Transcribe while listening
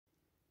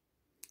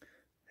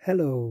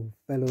Hello,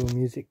 fellow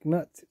music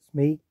nuts. It's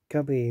me,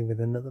 Cubby,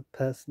 with another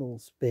personal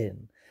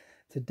spin.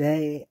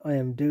 Today I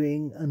am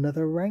doing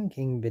another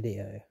ranking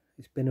video.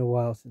 It's been a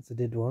while since I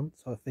did one,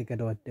 so I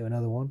figured I'd do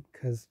another one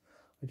because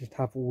I just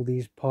have all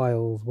these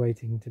piles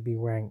waiting to be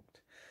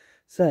ranked.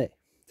 So,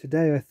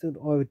 today I thought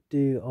I would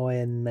do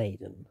Iron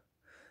Maiden.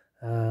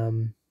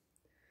 I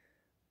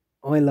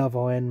love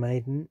Iron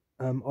Maiden.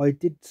 I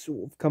did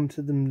sort of come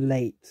to them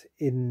late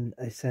in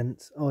a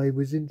sense. I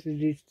was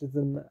introduced to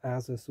them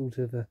as a sort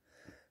of a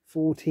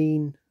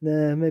 14,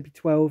 maybe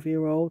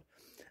 12-year-old,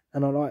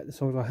 and I liked the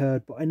songs I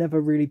heard, but I never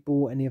really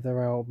bought any of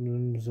their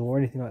albums or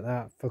anything like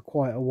that for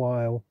quite a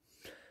while.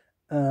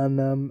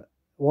 And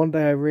one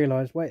day I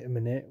realised, wait a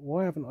minute,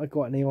 why haven't I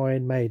got any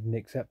Iron Maiden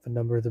except for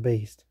Number of the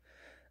Beast?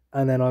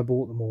 And then I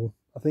bought them all.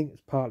 I think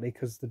it's partly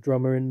because the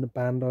drummer in the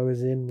band I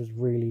was in was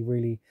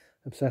really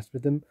obsessed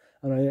with them,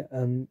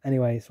 and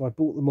anyway, so I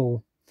bought them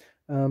all.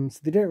 So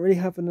they don't really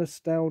have a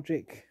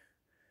nostalgic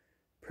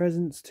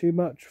presence too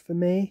much for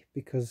me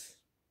because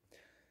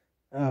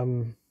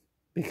of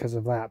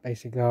that.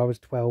 Basically, I was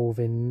 12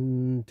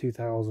 in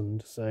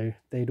 2000, so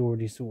they'd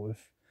already sort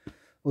of,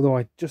 although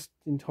I just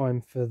in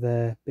time for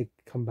their big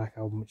comeback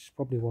album, which is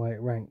probably why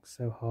it ranks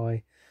so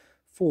high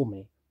for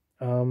me.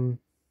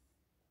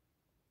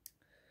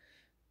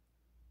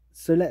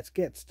 So let's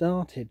get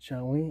started,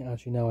 shall we?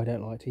 As you know, I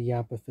don't like to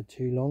yabber for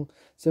too long.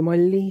 So my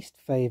least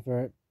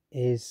favourite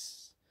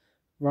is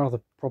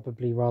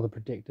probably rather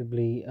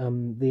predictably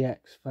the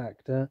X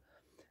Factor.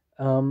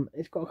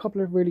 It's got a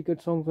couple of really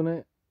good songs on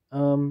it.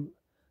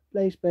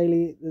 Blaze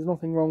Bayley, there's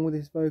nothing wrong with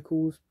his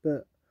vocals,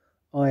 but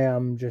I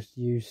am just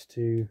used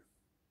to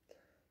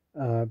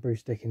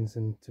Bruce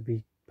Dickinson, to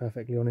be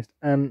perfectly honest.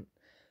 And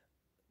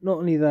not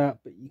only that,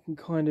 but you can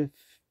kind of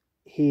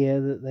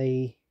hear that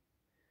they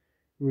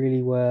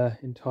really were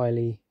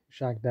entirely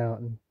shagged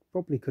out and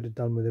probably could have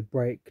done with a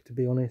break, to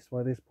be honest,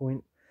 by this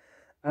point.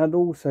 And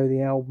also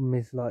the album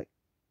is like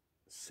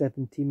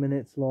 70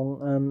 minutes long,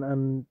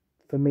 and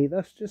for me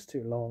that's just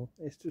too long.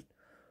 It's just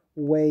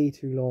way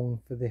too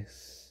long for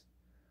this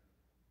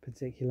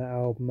particular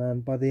album,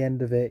 and by the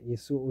end of it you're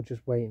sort of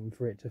just waiting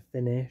for it to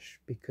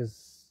finish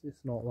because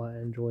it's not that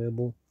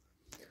enjoyable.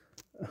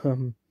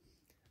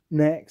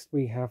 Next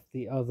we have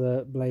the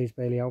other Blaze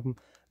Bayley album.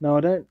 Now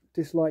I don't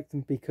dislike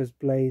them because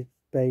Blaze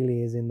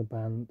Bayley is in the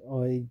band.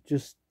 I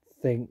just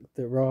think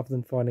that rather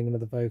than finding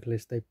another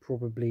vocalist, they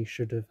probably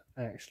should have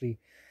actually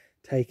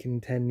taken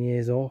 10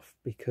 years off,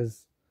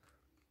 because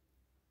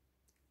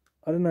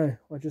I don't know,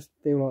 I just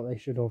feel like they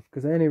should have,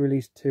 because they only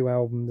released 2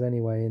 albums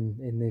anyway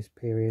in this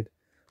period.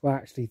 Well,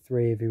 actually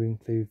 3 if you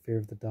include Fear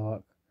of the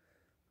Dark.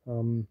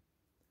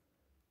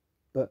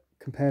 But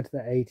compared to the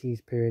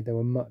 80s period, they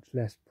were much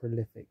less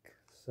prolific.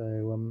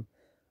 So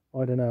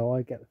I don't know,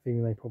 I get the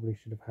feeling they probably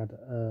should have had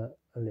a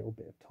little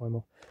bit of time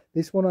off.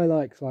 This one I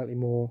like slightly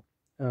more,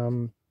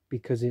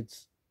 because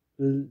it's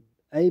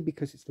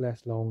because it's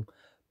less long,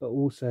 but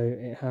also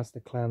it has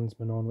the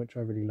Klansman on, which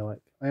I really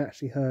like. I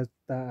actually heard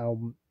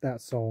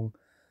that song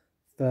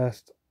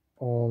first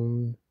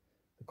on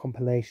the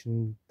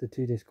compilation, the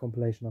 2-disc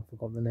compilation. I've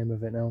forgotten the name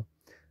of it now,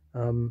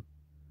 and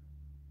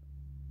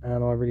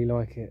I really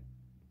like it.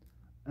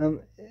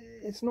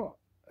 It's not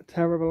a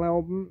terrible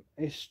album,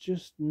 it's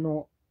just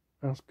not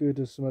as good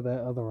as some of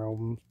their other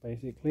albums,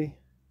 basically.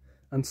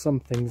 And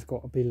something's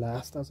got to be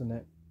last, hasn't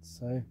it?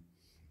 So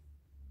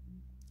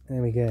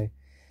there we go.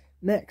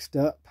 Next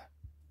up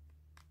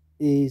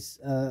is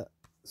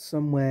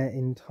Somewhere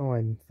in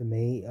Time for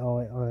me.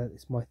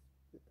 It's my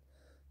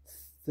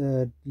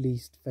third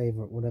least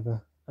favourite,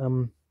 whatever.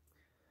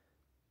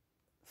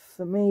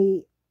 For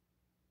me,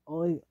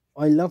 I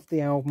love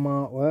the album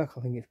artwork.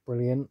 I think it's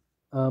brilliant.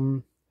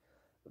 For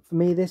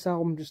me, this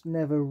album just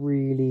never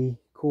really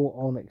caught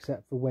on,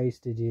 except for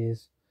Wasted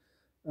Years.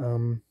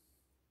 I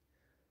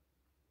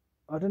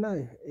don't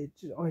know,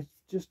 I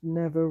just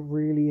never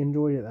really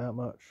enjoyed it that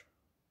much.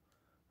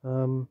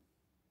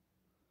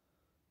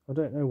 I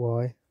don't know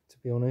why, to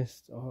be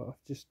honest. I've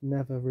just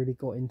never really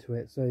got into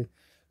it, so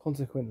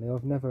consequently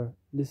I've never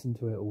listened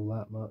to it all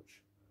that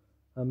much.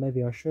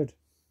 Maybe I should.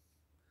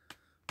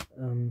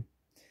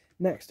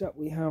 Next up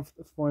we have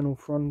The Final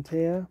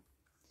Frontier.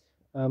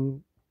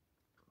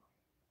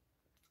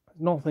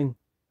 Nothing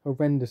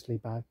horrendously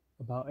bad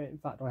about it. In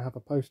fact, I have a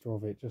poster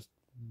of it just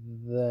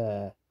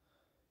there.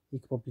 You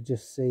can probably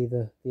just see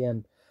the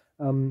end.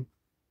 And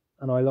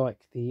I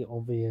like the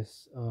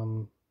obvious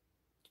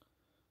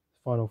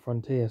Final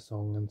Frontier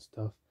song and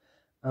stuff.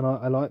 And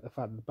I like the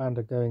fact that the band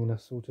are going in a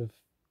sort of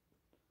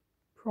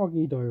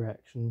proggy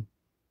direction.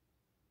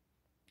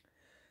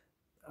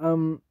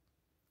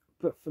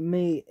 But for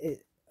me,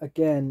 it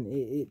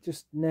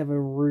just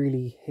never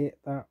really hit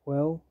that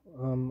well.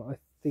 I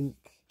think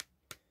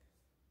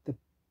the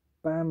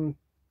band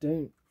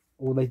they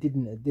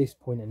didn't at this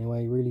point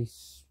anyway, really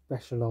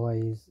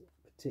specialise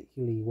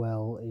particularly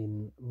well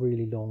in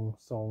really long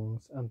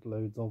songs and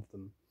loads of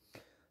them.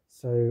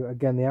 So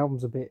again, the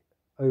album's a bit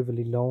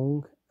overly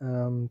long,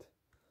 and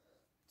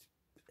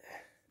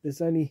it's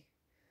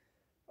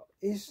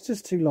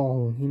just too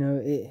long, you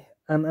know.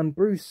 And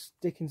Bruce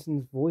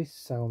Dickinson's voice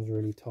sounds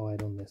really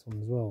tired on this one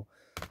as well.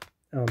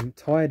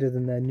 Tireder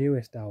than their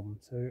newest album.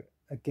 So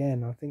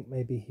again, I think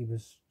maybe he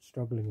was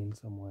struggling in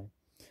some way.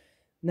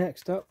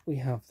 Next up, we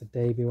have the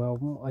debut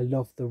album. I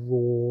love the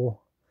raw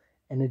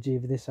energy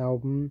of this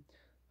album.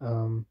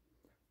 I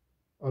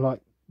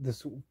like the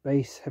sort of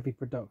bass heavy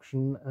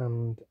production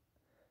and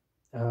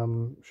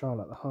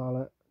Charlotte the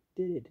Harlot.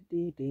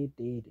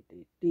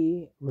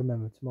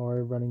 Remember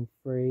Tomorrow, Running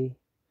Free.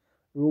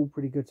 They're all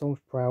pretty good songs.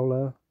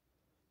 Prowler.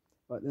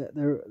 Like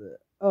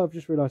oh, I've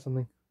just realised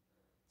something.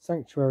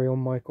 Sanctuary on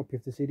my copy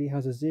of the CD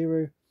has a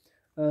 0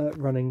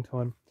 running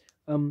time.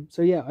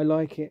 So yeah, I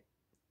like it.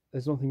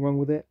 There's nothing wrong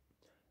with it.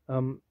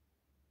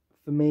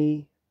 For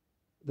me,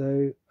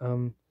 though,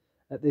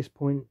 at this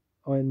point,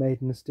 Iron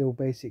Maiden is still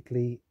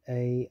basically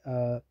a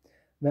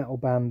metal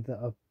band that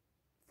are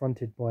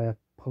fronted by a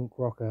punk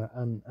rocker,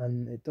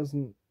 and it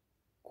doesn't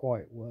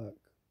quite work,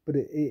 but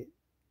it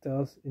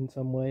does in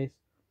some ways.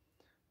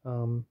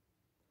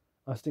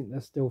 I think they're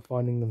still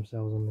finding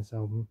themselves on this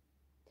album,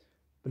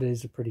 but it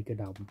is a pretty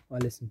good album. I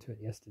listened to it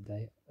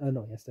yesterday,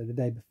 not yesterday, the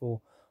day before,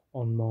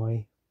 on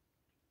my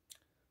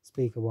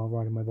speaker while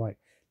riding my bike.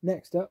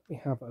 Next up, we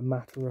have A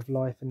Matter of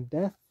Life and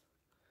Death.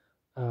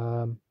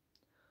 I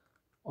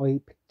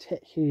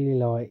particularly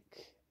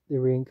like the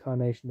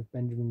reincarnation of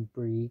Benjamin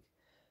Brieg.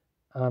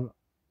 I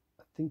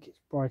think it's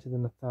Brighter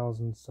Than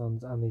 1,000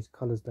 Suns and These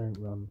Colours Don't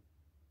Run.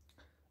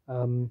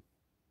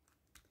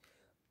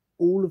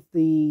 All of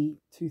the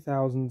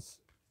 2000s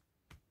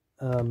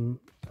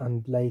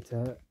and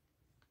later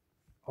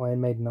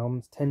Iron Maiden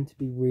albums tend to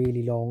be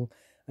really long,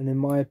 and in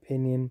my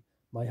opinion,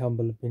 my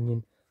humble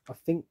opinion, I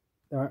think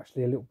they're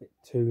actually a little bit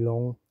too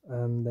long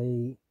and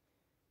they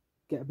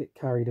get a bit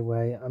carried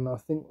away, and I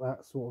think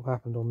that sort of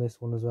happened on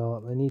this one as well.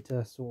 They need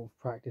to sort of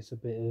practice a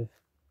bit of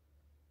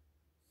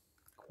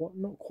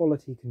not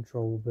quality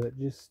control, but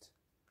just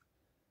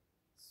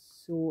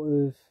sort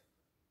of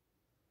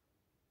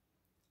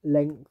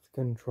length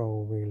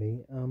control,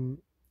 really.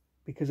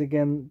 Because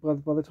again,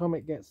 by the time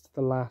it gets to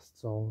the last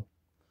song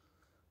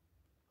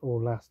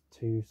or last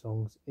 2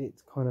 songs,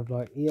 it's kind of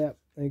like, yeah,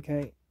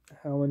 okay,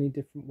 how many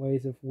different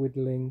ways of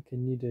whittling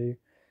can you do?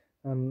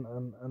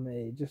 And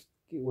it just,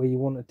 where you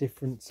want a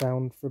different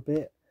sound for a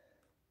bit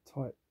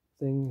type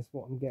thing is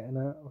what I'm getting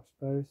at, I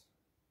suppose.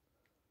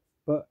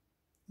 But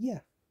yeah,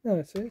 no,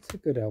 it's a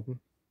good album.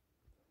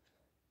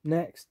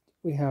 Next,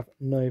 we have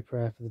No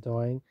Prayer for the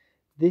Dying.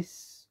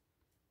 This,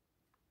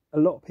 a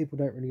lot of people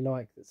don't really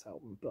like this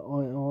album, but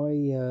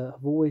I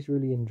have always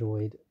really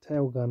enjoyed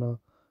Tail Gunner,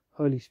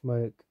 Holy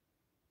Smoke,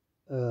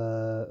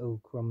 oh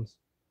crumbs,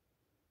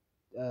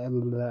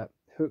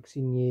 Hooks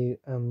in You,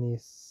 and The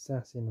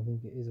Assassin, I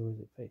think it is, or is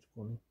it Fate's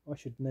Warning? I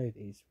should know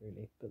these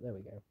really, but there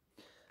we go.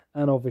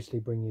 And obviously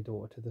Bring Your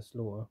Daughter to the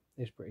Slaughter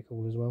is pretty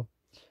cool as well.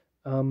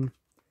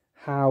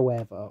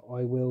 However,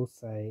 I will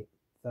say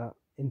that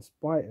in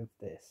spite of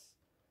this,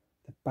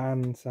 the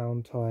band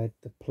sound tired,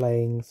 the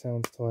playing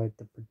sounds tired,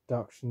 the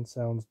production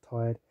sounds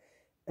tired,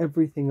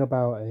 everything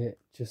about it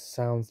just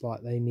sounds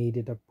like they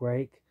needed a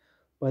break.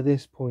 By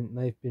this point,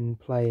 they've been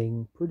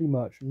playing pretty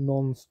much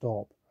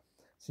non-stop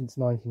since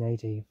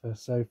 1980.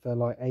 For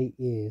like 8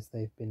 years,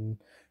 they've been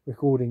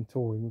recording,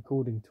 touring,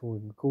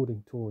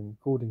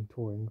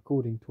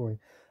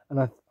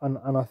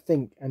 and I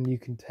think, and you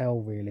can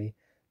tell really,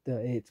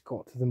 that it's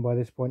got to them by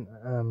this point,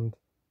 and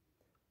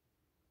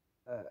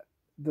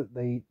that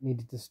they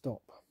needed to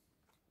stop.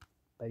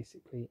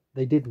 Basically,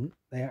 they didn't.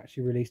 They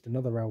actually released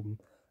another album,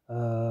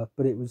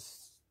 but it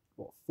was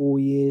 4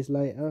 years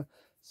later,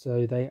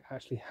 so they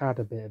actually had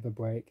a bit of a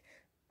break,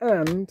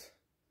 and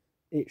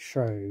it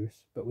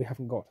shows. But we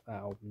haven't got to that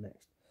album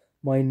next.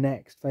 My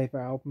next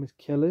favourite album is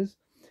Killers.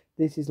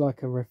 This is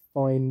like a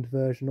refined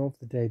version of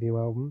the debut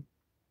album.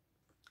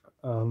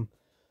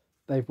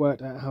 They've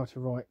worked out how to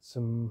write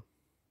some,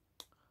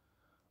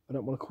 I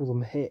don't want to call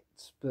them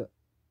hits, but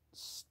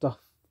stuff,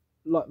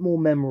 like more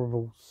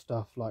memorable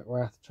stuff like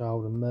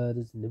Wrathchild and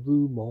Murders in the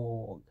Rue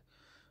Morgue.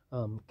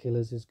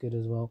 Killers is good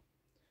as well.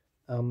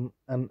 And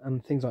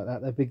things like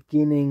that. They're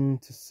beginning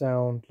to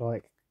sound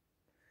like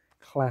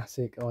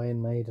classic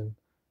Iron Maiden.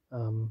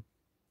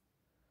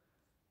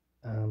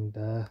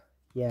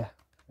 Yeah,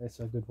 it's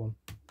a good one.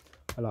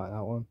 I like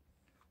that one.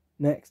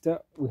 Next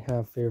up, we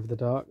have Fear of the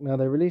Dark. Now,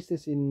 they released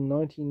this in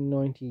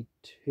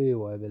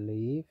 1992, I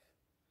believe,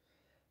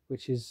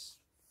 which is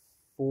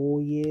 4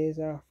 years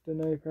after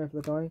No Prayer for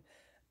the Dying.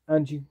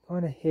 And you can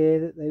kind of hear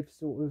that they've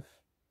sort of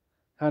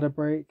had a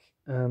break,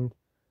 and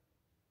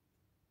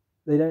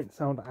they don't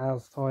sound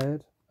as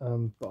tired.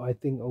 But I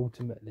think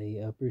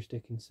ultimately Bruce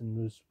Dickinson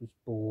was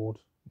bored,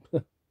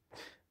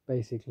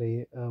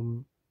 basically.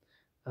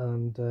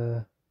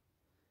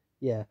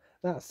 Yeah.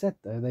 That said,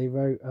 though, they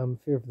wrote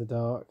Fear of the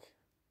Dark.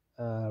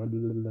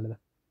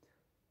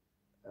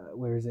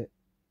 Where is it?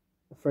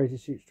 Afraid to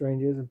Shoot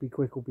Strangers and Be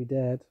Quick or Be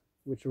Dead,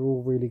 which are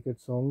all really good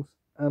songs.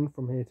 And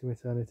From Here to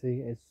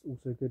Eternity is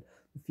also good.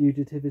 The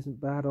Fugitive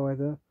isn't bad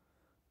either.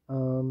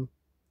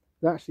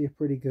 It's actually a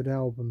pretty good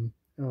album.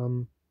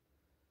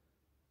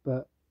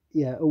 But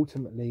yeah,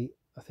 ultimately,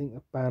 I think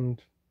the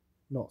band,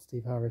 not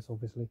Steve Harris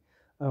obviously,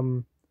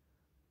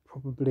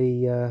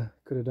 probably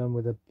could have done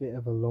with a bit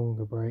of a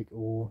longer break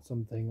or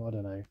something, I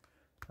don't know.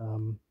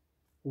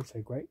 Also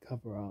great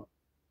cover art.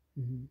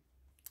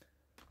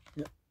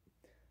 Yep.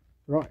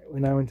 Right, we're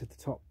now into the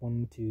top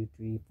 1, 2,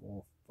 3,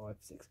 4, 5,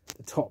 6.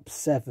 The top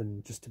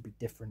 7, just to be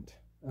different.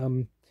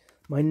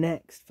 My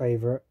next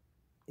favourite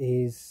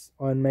is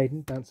Iron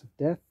Maiden, Dance of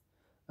Death.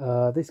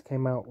 This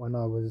came out when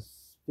I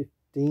was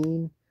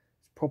 15.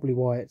 It's probably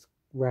why it's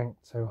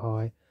ranked so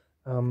high.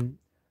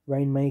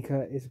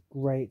 Rainmaker is a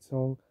great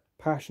song.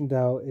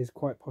 Passchendaele is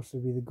quite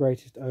possibly the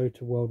greatest ode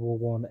to World War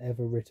One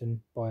ever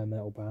written by a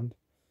metal band.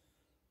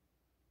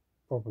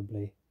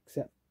 Probably,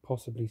 except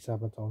possibly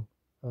Sabaton.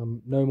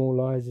 No More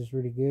Lies is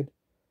really good.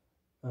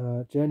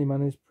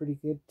 Journeyman is pretty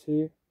good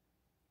too.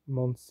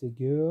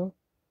 Montségur.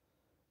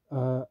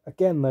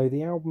 Again though,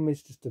 the album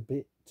is just a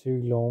bit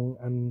too long,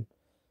 and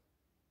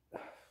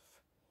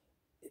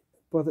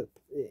by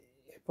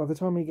the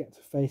time you get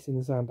to Facing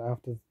the Sound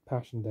after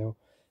Passchendaele,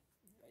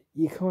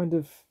 you kind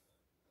of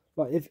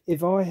like,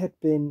 if I had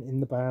been in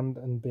the band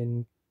and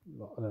been,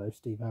 I don't know,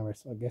 Steve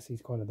Harris, I guess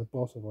he's kind of the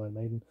boss of Iron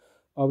Maiden,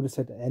 I would have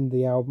said to end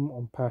the album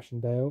on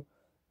Passchendaele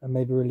and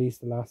maybe release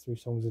the last 3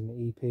 songs in an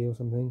EP or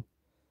something.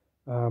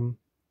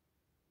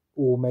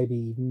 Or maybe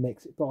even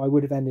mix it, but I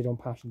would have ended on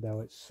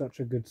Passchendaele. It's such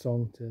a good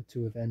song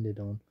to have ended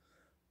on.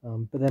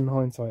 But then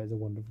hindsight is a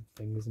wonderful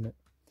thing, isn't it?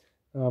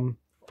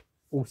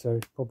 Also,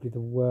 it's probably the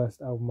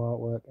worst album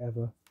artwork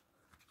ever.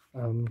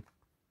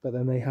 But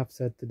then they have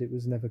said that it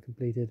was never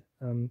completed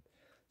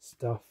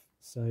stuff.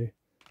 So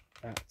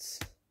that's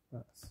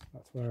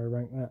where I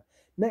rank that.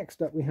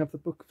 Next up, we have the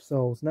Book of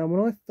Souls. Now,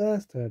 when I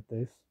first heard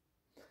this,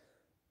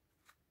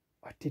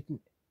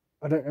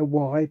 I don't know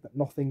why, but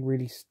nothing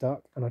really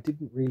stuck, and I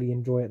didn't really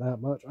enjoy it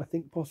that much. I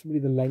think possibly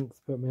the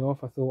length put me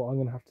off. I thought, I'm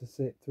going to have to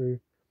sit through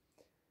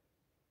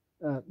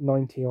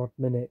 90 odd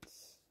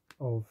minutes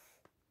of...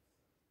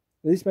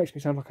 This makes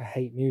me sound like I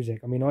hate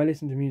music. I mean, I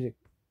listen to music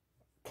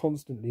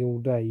constantly all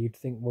day. You'd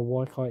think, well,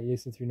 why can't you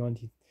listen through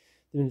 90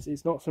 minutes?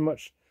 It's not so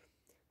much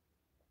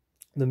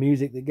the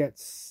music that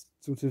gets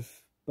sort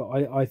of... But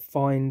I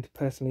find,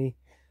 personally,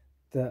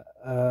 that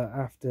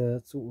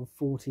after sort of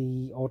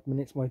 40 odd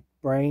minutes, my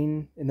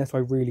brain, unless I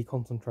really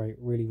concentrate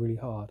really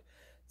hard,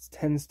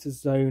 tends to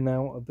zone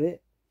out a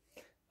bit,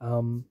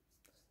 and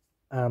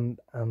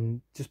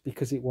just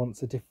because it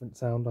wants a different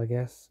sound, I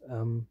guess.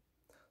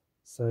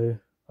 So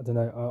I don't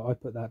know, I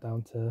put that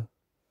down to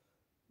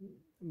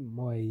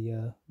my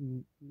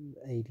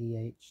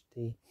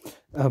ADHD.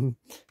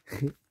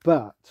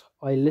 But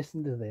I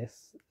listened to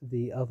this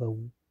the other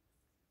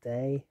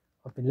day.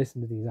 I've been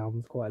listening to these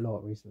albums quite a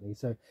lot recently,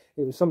 so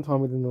it was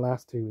sometime within the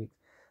last 2 weeks,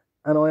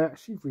 and I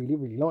actually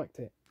really liked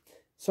it.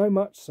 So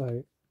much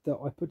so that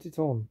I put it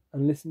on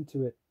and listened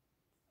to it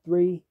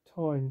 3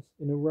 times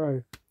in a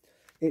row.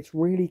 It's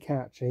really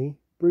catchy.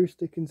 Bruce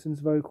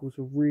Dickinson's vocals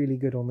are really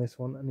good on this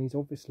one, and he's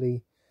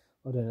obviously,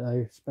 I don't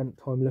know, spent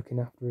time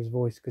looking after his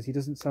voice, because he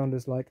doesn't sound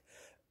as like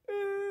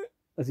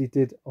as he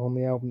did on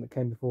the album that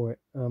came before it,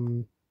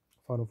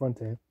 Final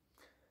Frontier.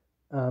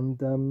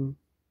 And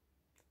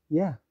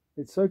yeah,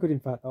 it's so good, in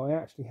fact, that I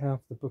actually have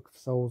the Book of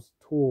Souls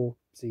tour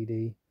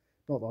CD.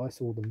 Not that I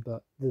saw them,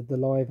 but the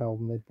live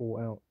album they brought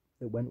out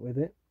that went with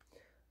it.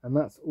 And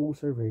that's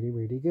also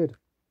really good.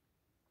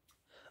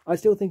 I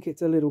still think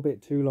it's a little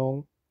bit too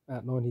long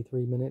at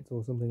 93 minutes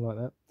or something like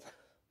that.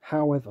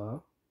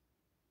 However,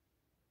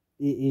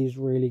 it is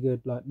really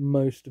good. Like,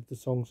 most of the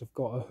songs have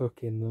got a hook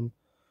in them,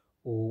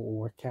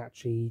 or a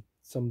catchy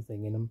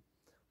something in them.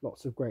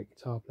 Lots of great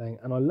guitar playing,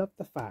 and I love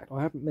the fact,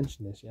 I haven't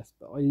mentioned this yet,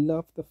 but I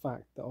love the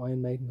fact that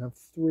Iron Maiden have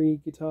 3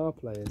 guitar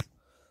players.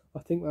 I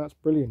think that's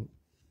brilliant.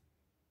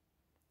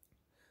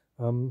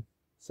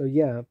 So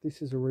yeah,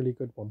 this is a really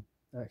good one,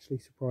 actually,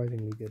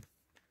 surprisingly good.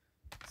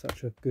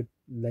 Such a good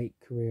late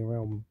career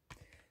album.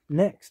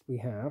 Next we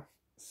have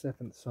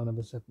Seventh Son of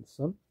a Seventh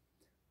Son.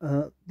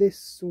 This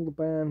saw the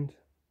band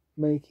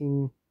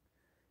making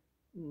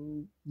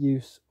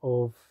use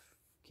of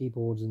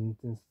keyboards and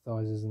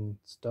synthesizers and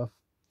stuff.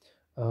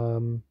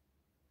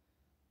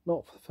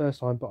 Not for the first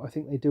time, but I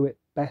think they do it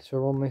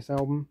better on this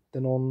album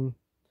than on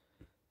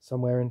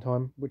Somewhere in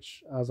Time,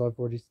 which, as I've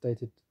already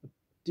stated, I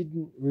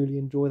didn't really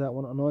enjoy that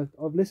one, and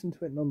I've listened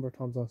to it a number of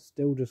times. I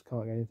still just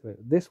can't get into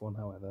it. This one,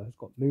 however, has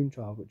got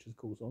Moonchild, which is a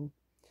cool song.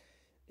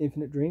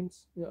 Infinite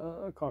Dreams,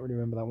 I can't really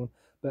remember that one,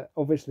 but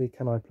obviously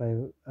Can I Play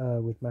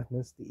with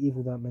Madness, The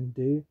Evil That Men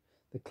Do,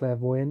 The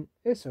Clairvoyant.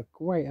 It's a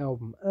great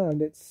album,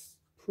 and it's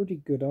pretty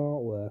good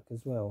artwork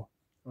as well.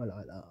 I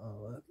like that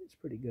artwork, it's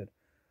pretty good.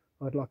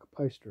 I'd like a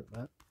poster of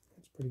that.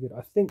 It's pretty good.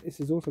 I think this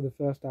is also the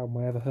first album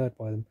I ever heard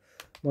by them.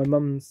 My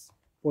mum's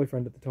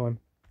boyfriend at the time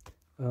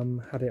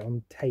had it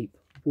on tape.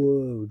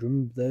 Whoa, do you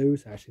remember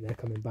those? Actually, they're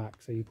coming back,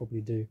 so you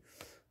probably do.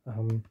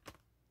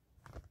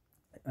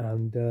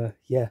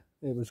 Yeah,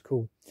 it was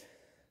cool.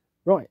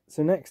 Right,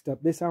 so next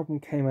up, this album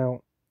came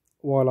out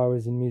while I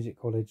was in music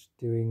college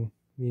doing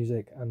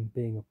music and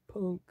being a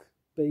punk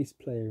bass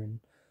player in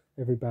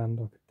every band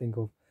I could think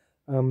of.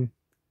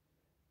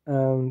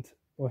 And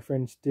my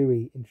friend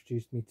Stewie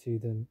introduced me to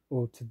them,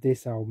 or to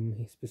this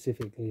album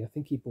specifically. I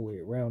think he brought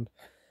it around.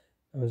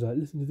 I was like,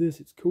 listen to this,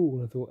 it's cool.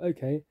 And I thought,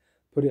 okay,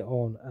 put it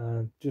on.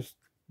 And just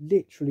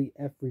literally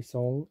every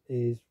song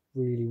is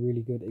really,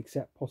 really good,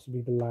 except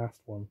possibly the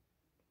last one.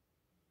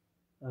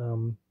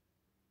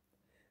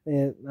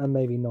 Yeah, and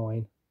maybe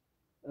 9.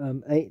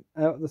 8,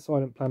 Out of the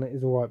Silent Planet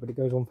is alright, but it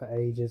goes on for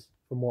ages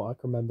from what I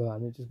can remember.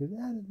 And it just goes,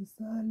 Out of the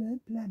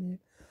Silent Planet.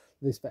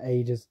 This for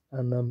ages.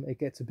 And it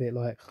gets a bit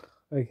like,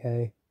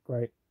 okay,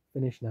 great,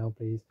 finish now,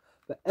 please.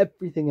 But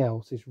everything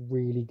else is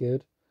really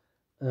good.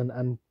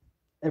 And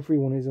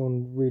everyone is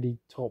on really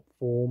top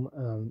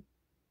form.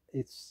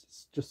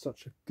 It's just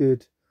such a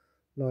good,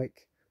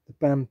 like, the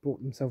band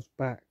brought themselves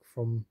back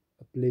from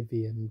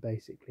oblivion,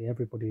 basically.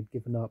 Everybody had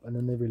given up, and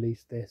then they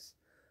released this,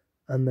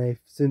 and they've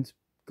since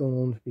gone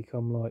on to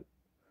become like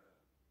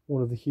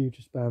one of the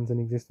hugest bands in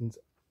existence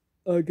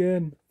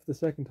again for the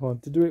second time.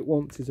 To do it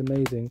once is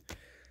amazing,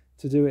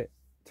 to do it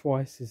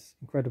twice is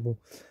incredible.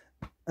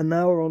 And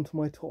now we're on to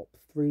my top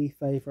 3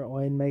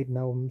 favourite Iron Maiden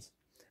albums.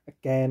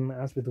 Again,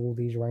 as with all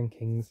these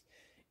rankings,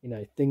 you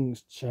know,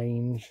 things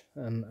change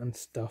and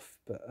stuff,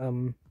 but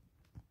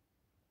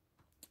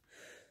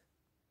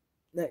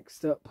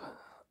next up,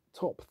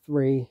 top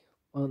 3.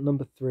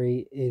 Number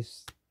 3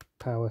 is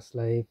Power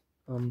Slave.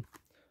 I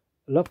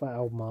love that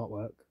album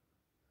artwork.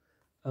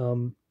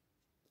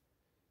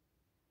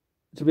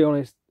 To be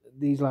honest,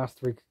 these last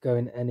 3 could go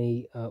in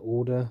any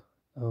order,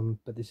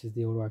 but this is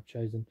the order I've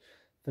chosen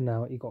for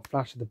now. You got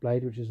Flash of the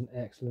Blade, which is an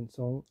excellent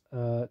song.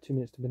 2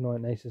 Minutes to Midnight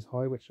and Aces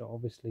High, which are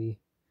obviously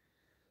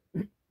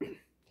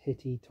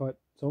hitty type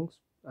songs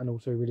and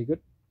also really good.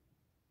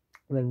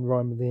 And then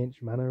Rhyme of the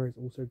Ancient Manor is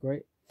also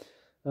great.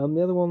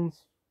 The other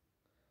ones,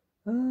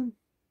 I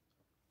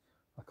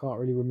can't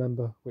really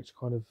remember which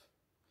kind of,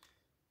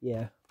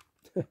 yeah.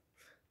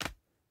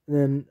 And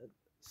then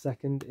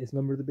second is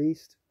Number of the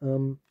Beast.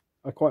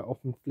 I quite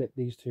often flip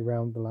these 2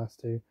 round, the last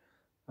 2,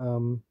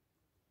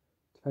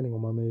 depending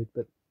on my mood.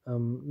 But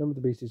Number of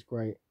the Beast is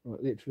great.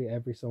 Literally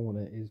every song on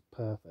it is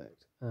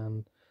perfect.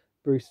 And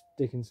Bruce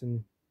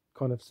Dickinson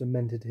kind of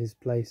cemented his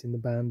place in the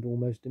band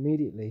almost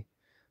immediately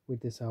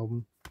with this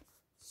album.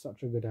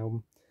 Such a good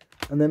album.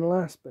 And then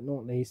last but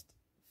not least,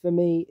 for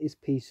me, is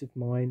Peace of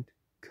Mind,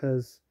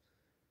 because,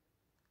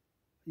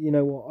 you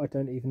know what, I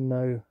don't even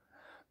know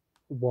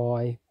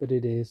why, but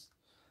it is.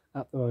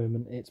 At the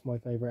moment, it's my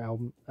favourite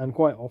album, and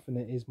quite often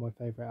it is my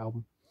favourite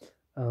album.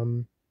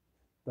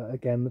 But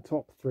again, the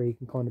top 3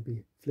 can kind of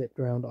be flipped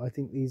around. I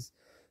think these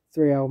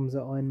 3 albums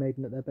are Iron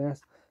Maiden at their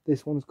best.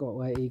 This one's got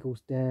Where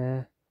Eagles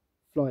Dare,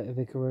 Flight of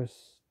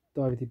Icarus,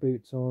 Die With Your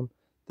Boots On,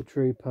 The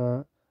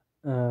Trooper,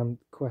 and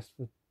Quest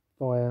for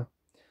Fire.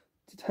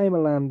 To Tame a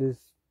Land is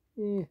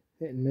hit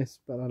and miss,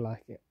 but I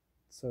like it,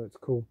 so it's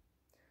cool.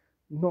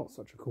 Not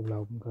such a cool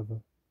album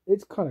cover.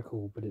 It's kind of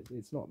cool, but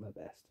it's not their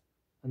best.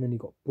 And then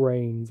you've got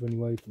Brains when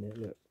you open it.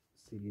 Look,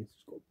 see,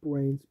 it's got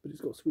brains, but it's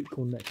got sweet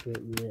corn next to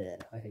it.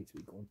 Blech, I hate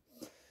sweet corn.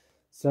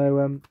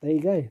 So there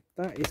you go.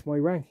 That is my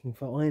ranking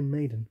for Iron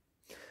Maiden.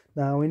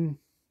 Now, in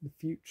the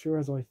future,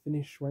 as I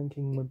finish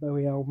ranking my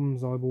Bowie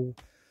albums, I will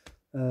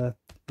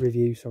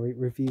review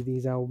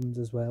these albums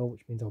as well,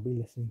 which means I'll be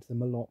listening to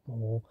them a lot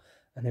more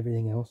and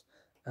everything else.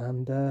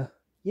 And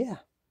yeah,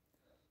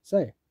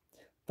 so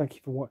thank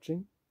you for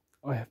watching.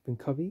 I have been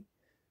Covey.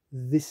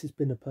 This has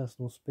been a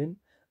personal spin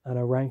and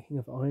a ranking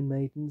of Iron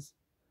Maiden's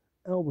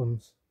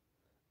albums.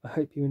 I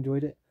hope you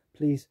enjoyed it.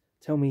 Please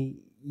tell me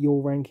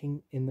your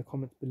ranking in the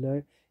comments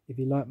below. If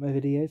you like my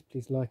videos,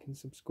 please like and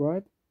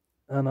subscribe,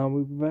 and I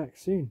will be back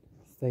soon.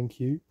 Thank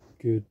you.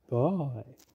 Goodbye.